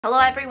Hello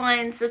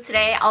everyone, so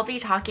today I'll be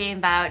talking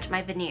about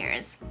my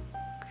veneers.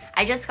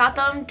 I just got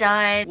them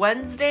done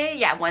Wednesday,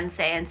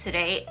 and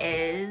today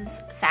is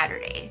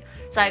Saturday.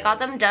 So I got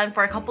them done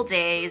for a couple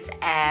days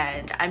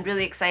and I'm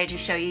really excited to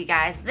show you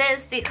guys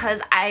this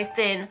because I've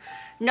been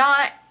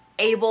not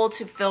able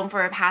to film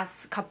for the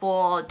past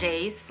couple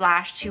days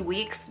 / 2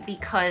 weeks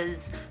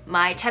because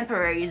my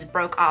temporaries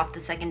broke off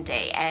the second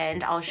day,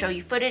 and I'll show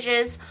you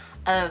footages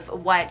of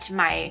what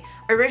my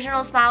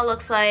original smile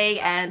looks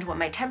like and what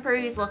my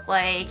temporaries look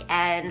like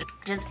and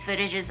just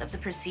footages of the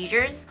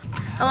procedures.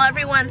 Hello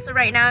everyone, so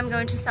right now I'm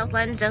going to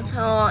Southland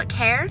Dental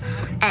Care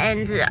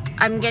and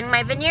I'm getting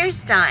my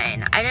veneers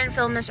done. I didn't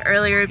film this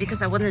earlier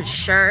because I wasn't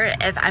sure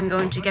if I'm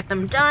going to get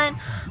them done,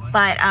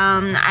 but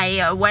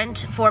I went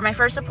for my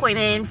first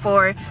appointment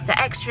for the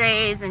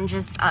x-rays and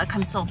just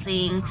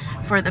consulting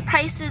for the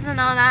prices and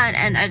all that,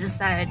 and I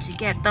decided to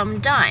get them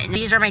done.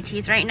 These are my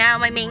teeth right now.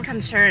 My main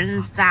concern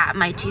is that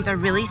my teeth are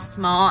really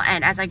small,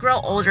 and as I grow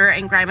older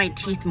and grind my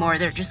teeth more,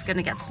 they're just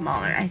gonna get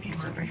smaller. I think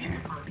it's over here.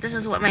 This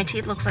is what my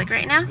teeth looks like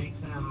right now.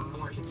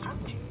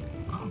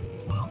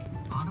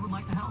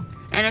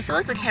 And I feel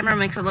like the camera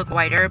makes it look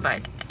whiter,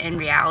 but in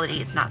reality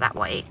it's not that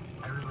white.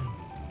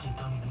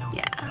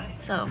 Yeah,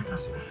 so.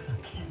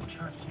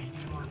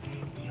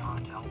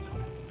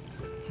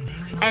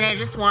 And I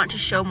just want to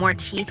show more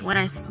teeth when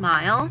I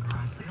smile.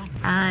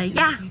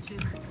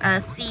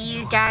 See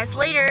you guys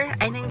later.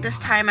 I think this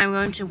time I'm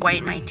going to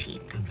whiten my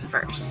teeth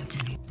first.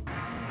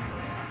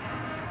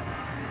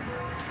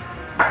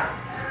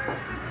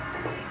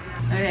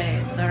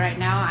 Okay, so right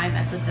now I'm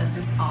at the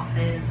dentist's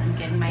office. I'm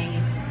getting my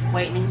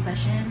whitening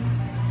session.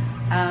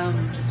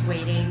 Just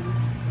waiting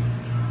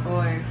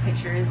for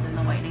pictures in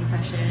the whitening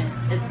session.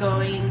 It's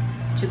going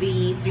to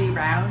be 3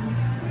 rounds.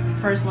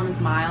 First one is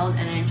mild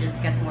and then it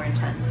just gets more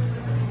intense.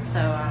 So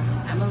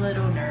I'm a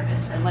little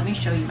nervous, and let me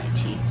show you my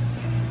teeth.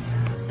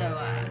 So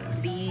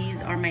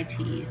these are my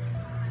teeth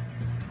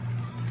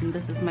and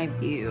this is my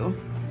view.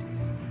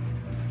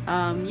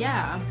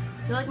 Yeah,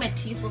 I feel like my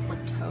teeth look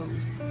like toes.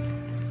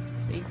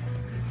 See?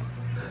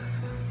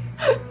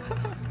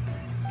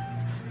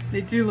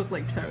 They do look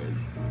like toes.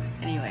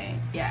 Anyway,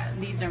 yeah,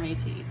 these are my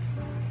teeth.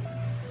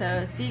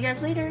 So see you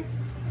guys later.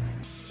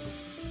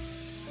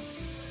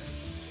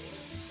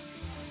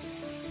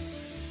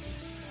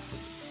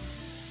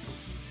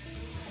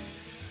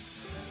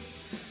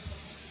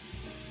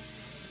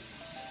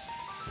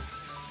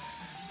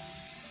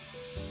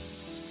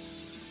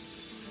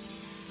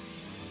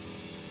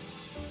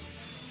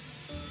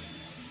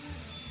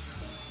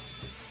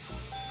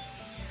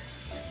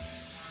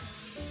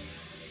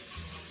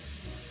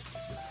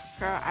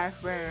 So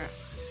I've been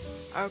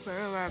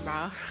opening my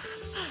mouth,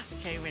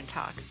 can't even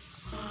talk,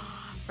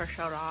 for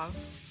so long.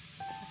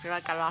 I feel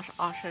like I lost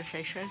all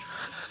sensation.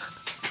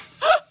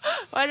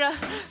 Why does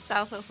that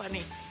sound so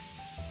funny?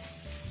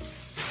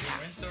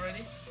 You rinsed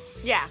already?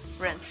 Yeah,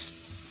 rinsed.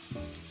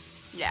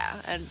 Yeah,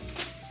 and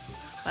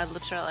my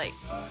lips are like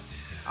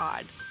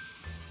odd.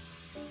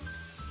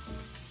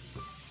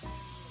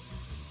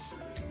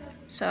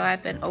 So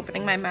I've been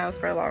opening my mouth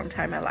for a long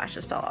time. My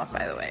lashes fell off,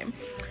 by the way.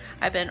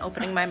 I've been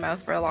opening my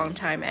mouth for a long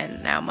time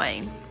and now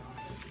my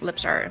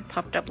lips are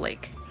puffed up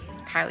like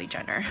Kylie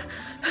Jenner.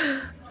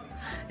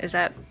 Is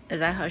that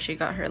how she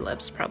got her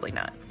lips? Probably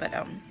not, but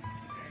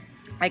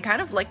I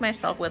kind of like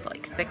myself with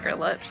like thicker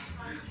lips.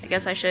 I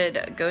guess I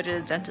should go to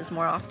the dentist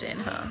more often,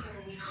 huh?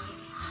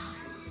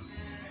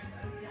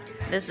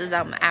 This is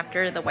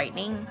after the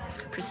whitening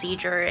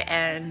procedure,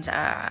 and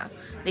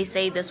they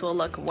say this will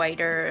look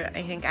whiter,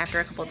 I think,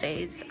 after a couple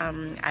days.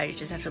 I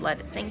just have to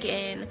let it sink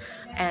in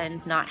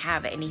and not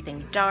have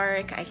anything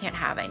dark. I can't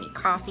have any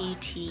coffee,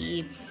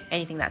 tea,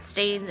 anything that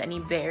stains, any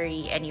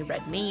berry, any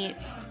red meat.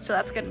 So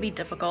that's gonna be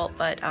difficult,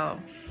 but I'll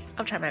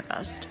try my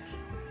best.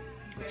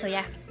 So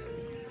yeah,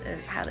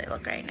 this is how they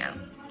look right now.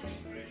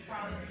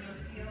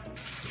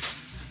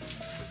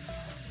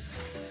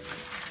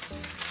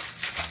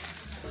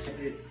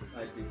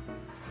 I did.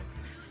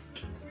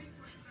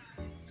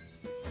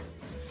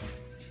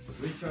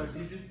 Richard,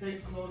 did you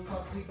take close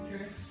up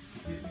picture?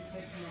 Did you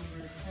take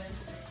number 10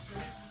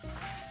 picture?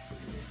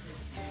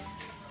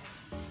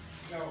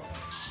 No.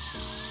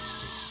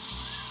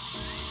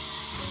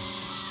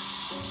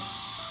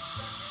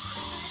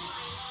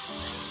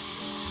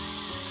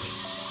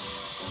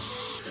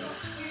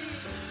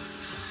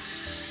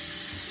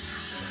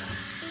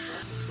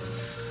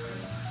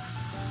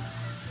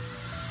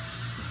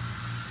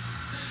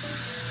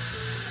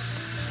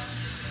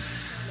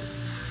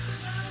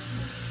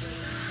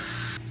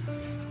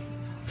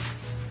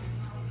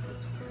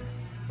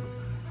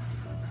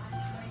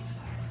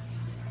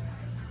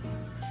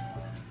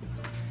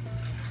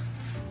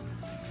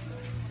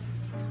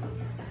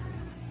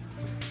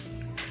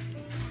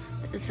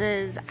 This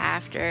is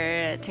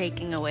after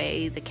taking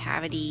away the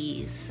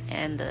cavities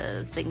and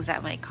the things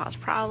that might cause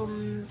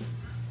problems.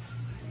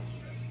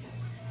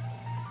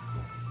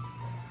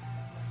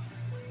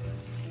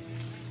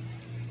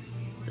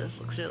 This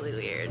looks really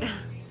weird.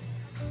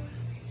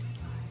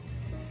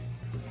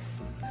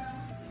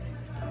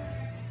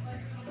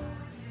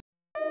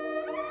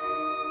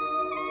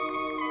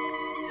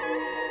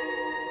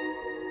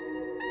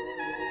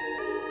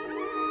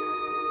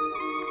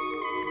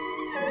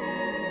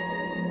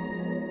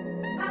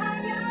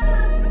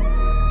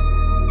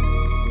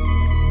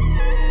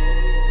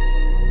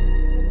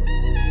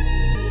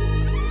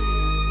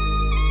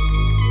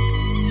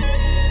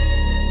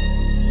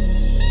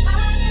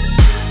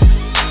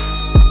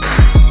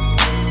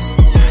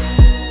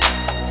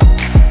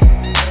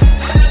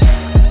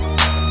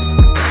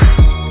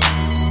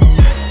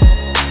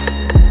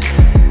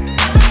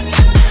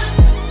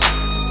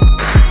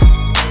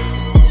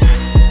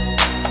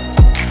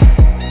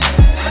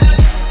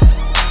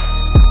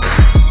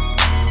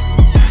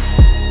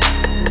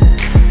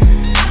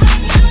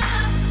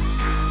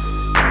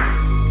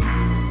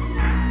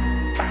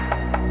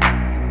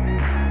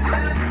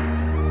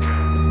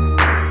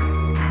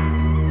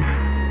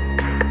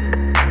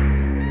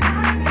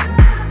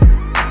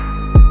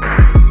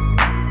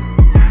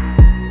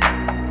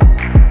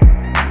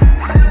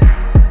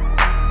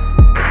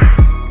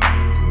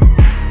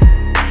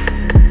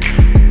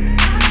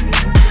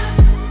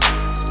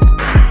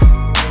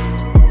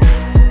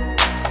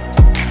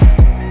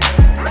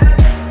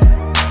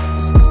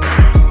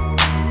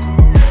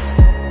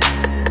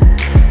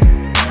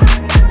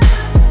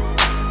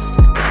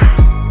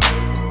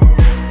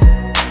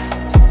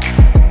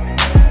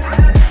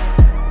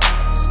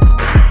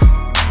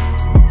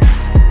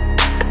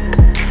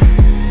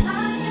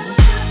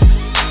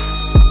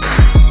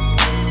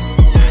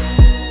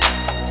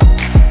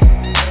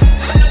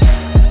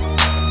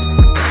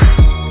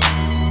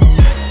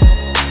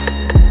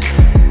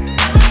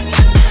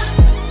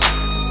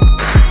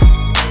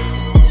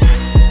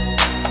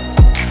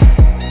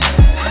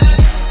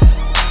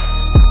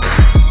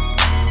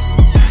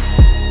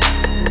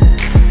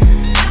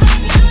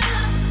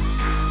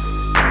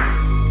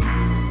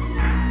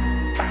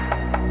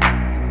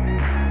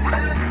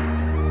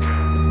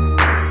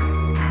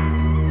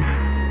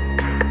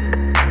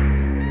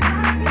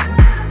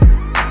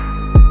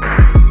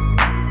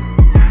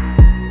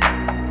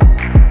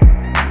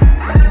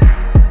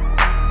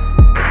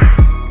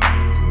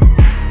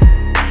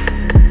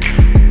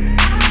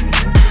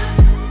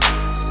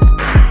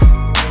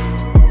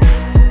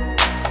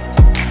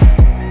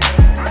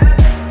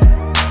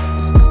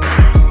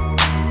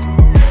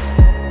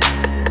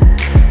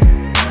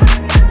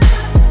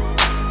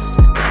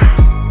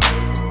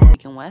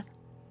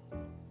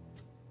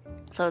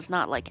 so it's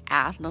not like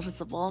as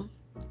noticeable,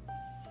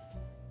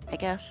 I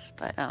guess,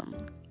 but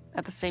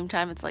at the same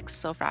time it's like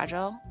so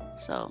fragile,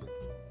 so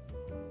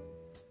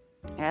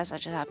I guess I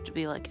just have to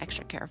be like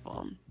extra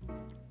careful.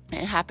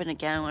 And it happened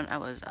again when I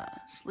was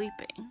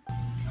sleeping.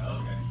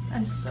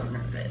 I'm so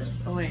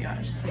nervous. Oh my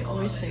gosh, they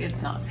always say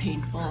it's not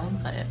painful,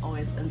 but it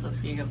always ends up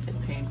being a bit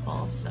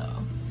painful, so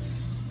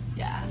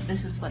yeah,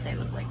 this is what they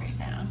look like right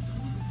now.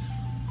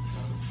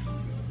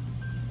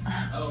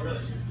 Oh, really?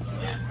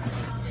 Yeah.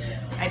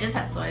 I just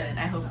had soy and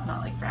I hope it's not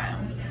like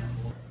brown.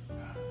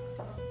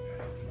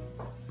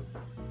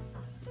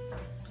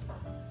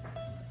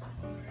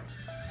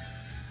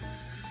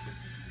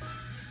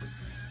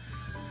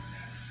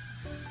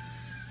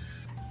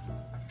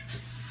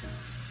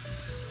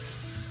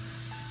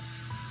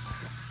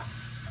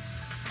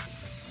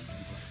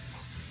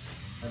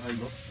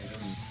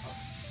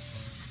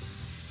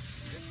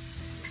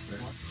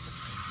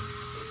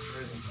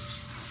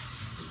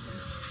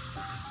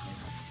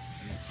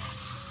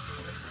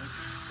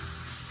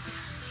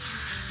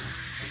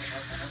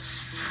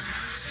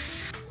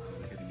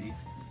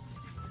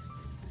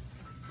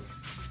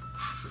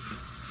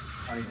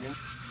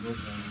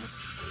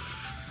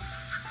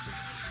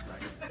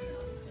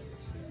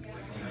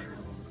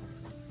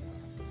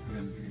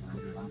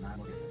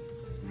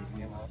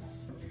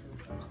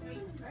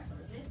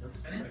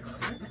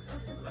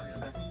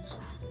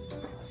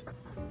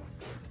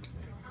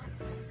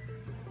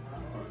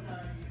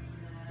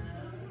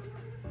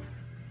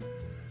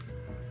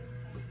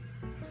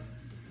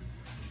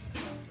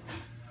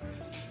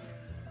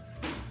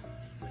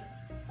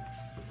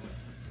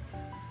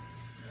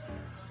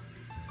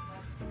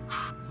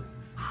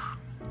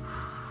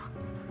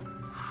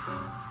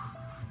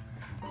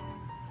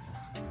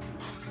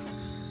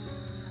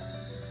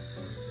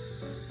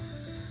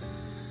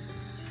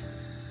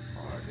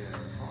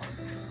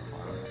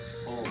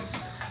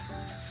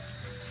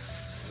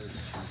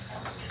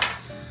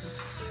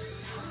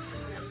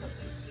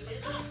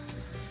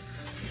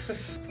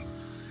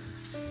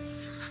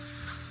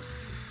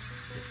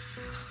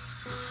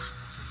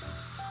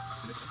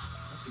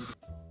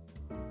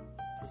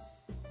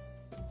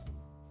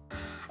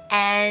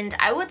 And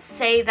I would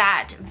say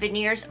that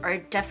veneers are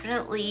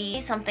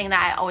definitely something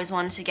that I always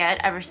wanted to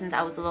get ever since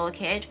I was a little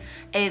kid.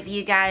 If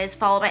you guys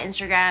follow my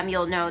Instagram,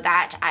 you'll know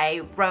that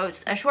I wrote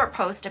a short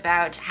post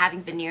about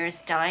having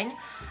veneers done.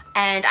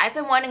 And I've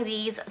been wanting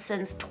these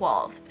since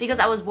 12 because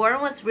I was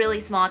born with really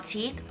small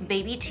teeth,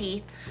 baby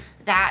teeth,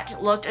 that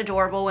looked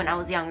adorable when I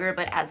was younger,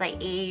 but as I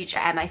age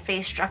and my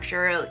face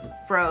structure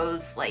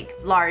grows like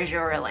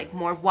larger or like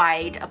more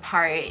wide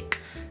apart,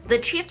 the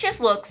teeth just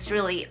looks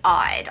really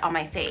odd on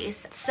my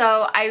face.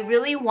 So I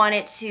really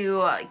wanted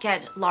to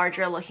get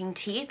larger looking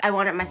teeth. I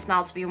wanted my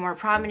smile to be more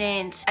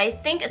prominent. I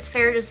think it's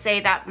fair to say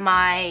that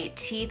my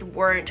teeth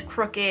weren't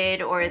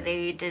crooked or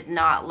they did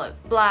not look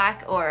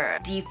black or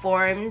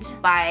deformed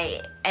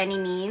by any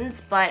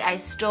means, but I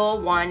still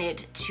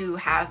wanted to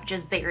have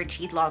just bigger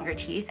teeth, longer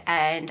teeth,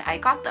 and I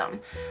got them.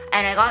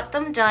 And I got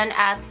them done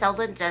at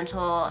Southland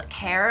Dental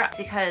Care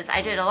because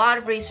I did a lot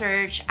of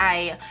research.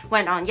 I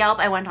went on Yelp,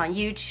 I went on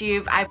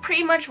YouTube. I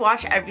pretty much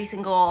watched every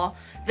single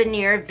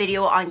veneer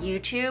video on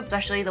YouTube,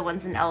 especially the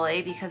ones in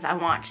LA, because I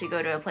want to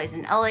go to a place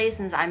in LA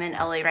since I'm in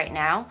LA right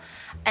now.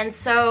 And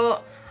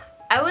so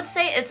I would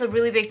say it's a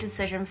really big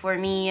decision for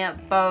me,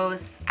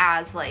 both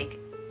as like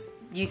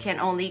you can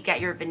only get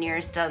your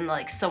veneers done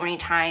like so many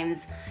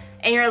times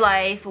in your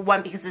life.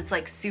 One, because it's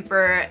like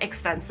super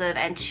expensive,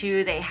 and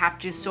two, they have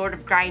to sort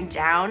of grind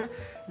down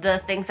the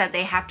things that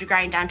they have to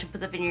grind down to put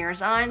the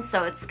veneers on.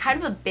 So it's kind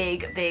of a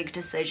big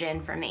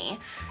decision for me.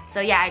 So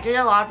yeah, I did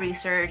a lot of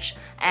research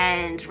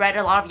and read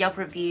a lot of Yelp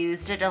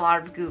reviews, did a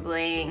lot of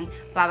Googling,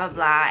 blah blah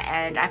blah,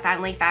 and I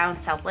finally found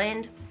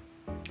Southland.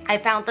 I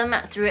found them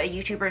through a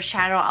YouTuber's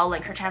channel. I'll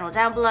link her channel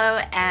down below,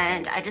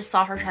 and I just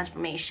saw her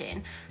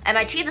transformation. And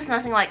my teeth is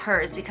nothing like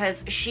hers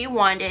because she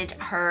wanted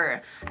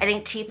her, I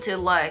think, teeth to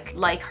look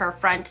like her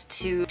front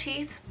two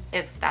teeth,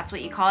 if that's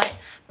what you call it.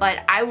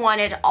 But I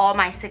wanted all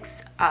my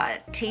 6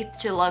 teeth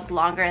to look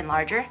longer and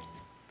larger,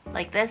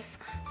 like this.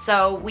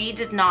 So we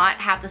did not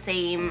have the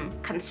same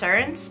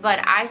concerns, but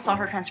I saw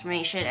her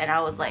transformation and I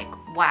was like,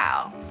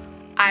 wow.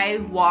 I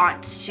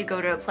want to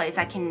go to a place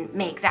that can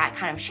make that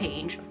kind of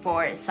change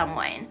for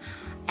someone.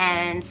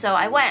 And so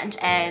I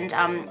went and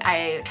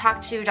I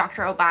talked to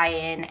Dr.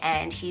 O'Brien,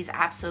 and he's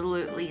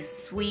absolutely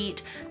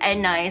sweet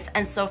and nice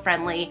and so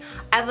friendly.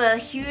 I have a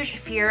huge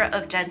fear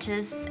of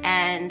dentists,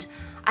 and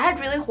I had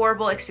really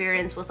horrible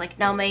experience with like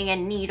numbing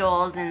and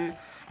needles and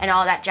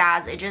all that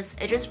jazz. It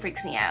just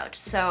freaks me out.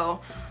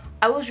 So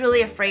I was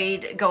really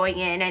afraid going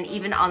in, and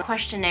even on the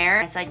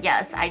questionnaire I said,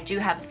 yes, I do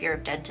have a fear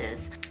of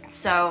dentists.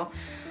 So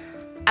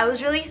I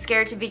was really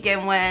scared to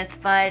begin with,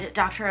 but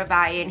Dr.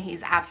 O'Brien,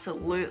 he's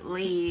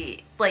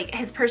absolutely, like,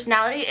 his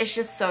personality is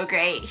just so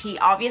great. He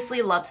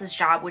obviously loves his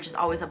job, which is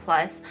always a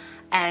plus,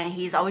 and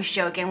he's always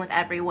joking with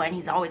everyone.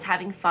 He's always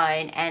having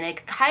fun, and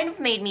it kind of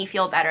made me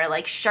feel better.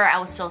 Like, sure, I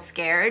was still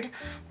scared,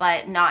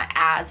 but not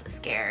as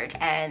scared.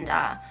 And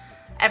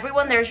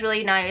everyone there is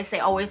really nice. They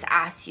always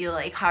ask you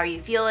like, how are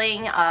you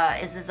feeling?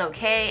 Is this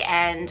okay?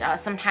 And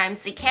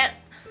sometimes they can't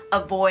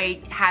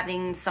avoid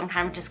having some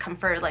kind of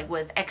discomfort, like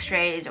with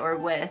x-rays or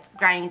with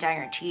grinding down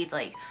your teeth.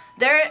 Like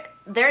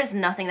there is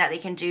nothing that they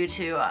can do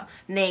to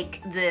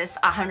make this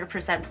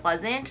 100%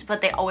 pleasant,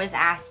 but they always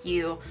ask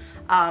you,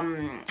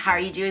 how are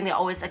you doing? They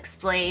always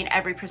explain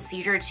every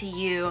procedure to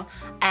you,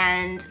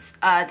 and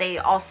they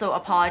also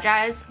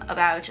apologize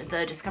about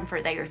the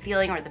discomfort that you're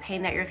feeling or the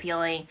pain that you're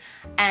feeling.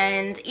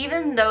 And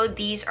even though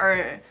these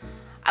are,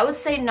 I would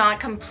say, not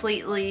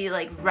completely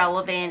like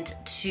relevant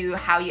to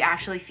how you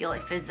actually feel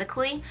like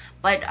physically,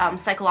 but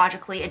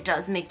psychologically it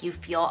does make you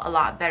feel a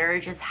lot better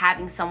just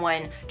having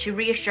someone to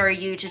reassure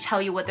you, to tell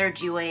you what they're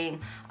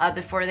doing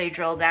before they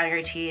drill down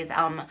your teeth,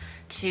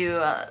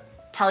 to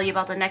tell you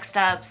about the next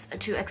steps,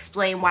 to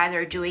explain why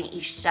they're doing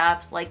each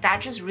step. Like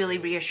that just really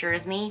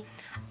reassures me.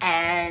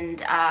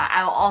 And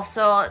I'll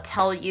also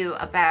tell you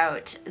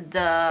about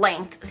the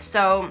length.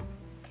 So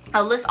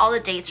I'll list all the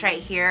dates right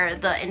here.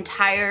 The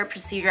entire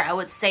procedure, I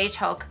would say,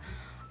 took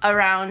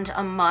around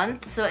a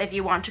month. So if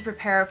you want to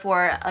prepare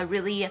for a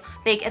really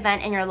big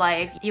event in your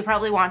life, you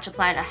probably want to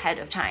plan ahead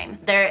of time.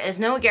 There is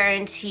no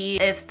guarantee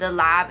if the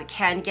lab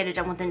can get it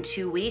done within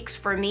 2 weeks.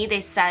 For me,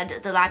 they said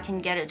the lab can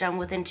get it done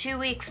within 2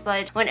 weeks,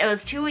 but when it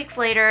was 2 weeks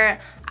later,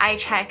 I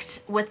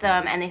checked with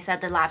them and they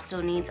said the lab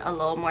still needs a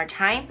little more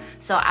time.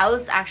 So I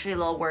was actually a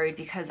little worried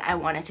because I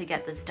wanted to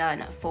get this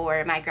done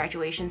for my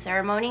graduation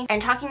ceremony. And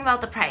talking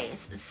about the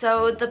price,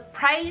 so the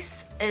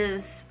price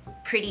is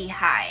pretty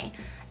high.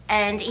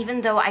 And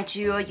even though I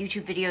do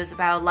YouTube videos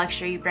about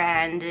luxury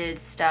branded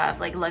stuff,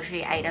 like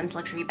luxury items,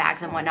 luxury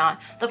bags and whatnot,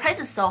 the price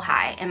is still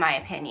high in my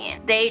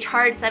opinion. They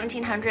charge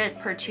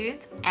 $1,700 per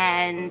tooth,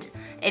 and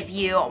if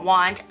you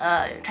want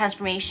a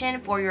transformation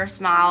for your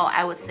smile,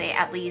 I would say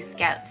at least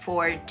get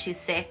 4 to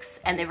 6,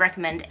 and they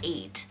recommend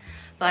 8.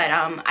 But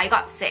I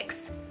got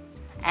 6.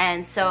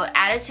 And so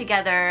added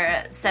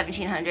together,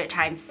 1,700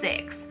 times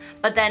 6.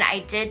 But then I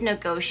did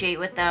negotiate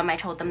with them. I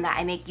told them that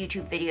I make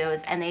YouTube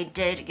videos and they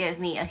did give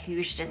me a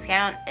huge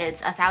discount.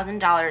 It's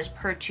 $1,000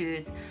 per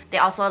tooth. They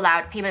also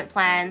allowed payment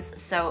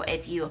plans. So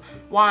if you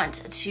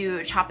want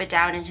to chop it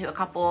down into a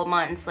couple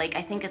months, like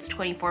I think it's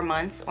 24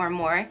 months or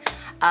more,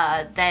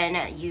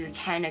 then you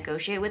can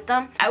negotiate with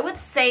them. I would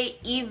say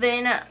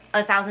even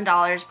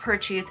 $1,000 per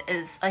tooth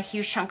is a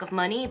huge chunk of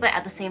money, but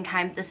at the same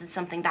time, this is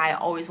something that I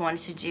always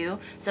wanted to do.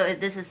 So if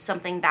this is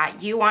something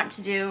that you want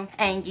to do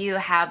and you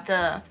have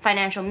the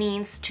financial means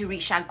to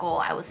reach that goal,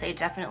 I would say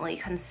definitely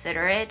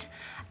consider it.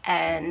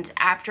 And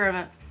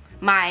after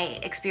my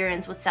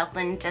experience with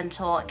Southland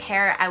Dental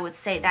Care, I would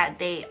say that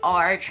they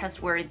are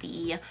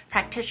trustworthy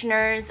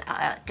practitioners,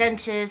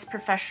 dentists,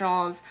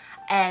 professionals,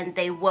 and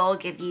they will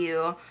give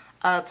you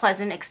a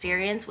pleasant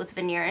experience with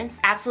veneers.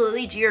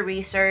 Absolutely do your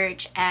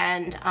research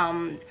and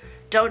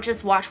don't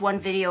just watch one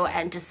video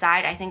and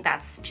decide. I think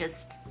that's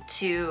just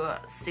too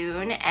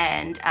soon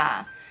and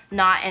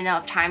not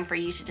enough time for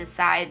you to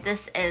decide.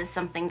 This is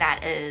something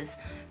that is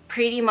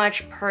pretty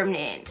much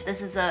permanent.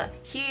 This is a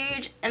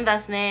huge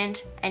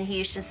investment and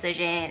huge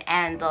decision,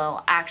 and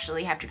they'll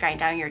actually have to grind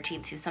down your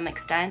teeth to some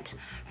extent.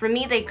 For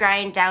me, they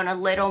grind down a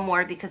little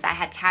more because I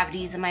had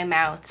cavities in my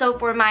mouth. So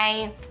for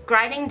my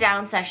grinding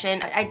down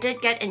session, I did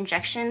get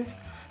injections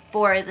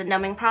for the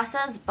numbing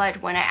process,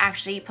 but when I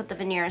actually put the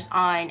veneers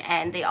on,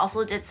 and they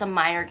also did some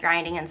minor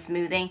grinding and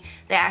smoothing,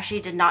 they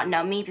actually did not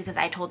numb me because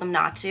I told them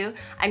not to.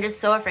 I'm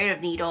just so afraid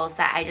of needles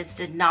that I just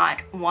did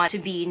not want to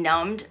be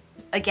numbed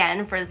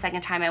again for the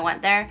second time I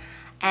went there.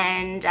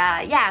 And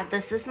yeah,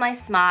 this is my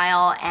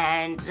smile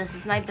and this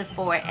is my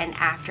before and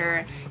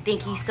after.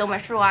 Thank you so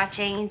much for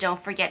watching.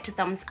 Don't forget to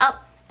thumbs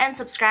up and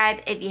subscribe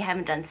if you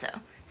haven't done so.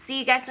 See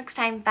you guys next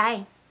time.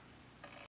 Bye.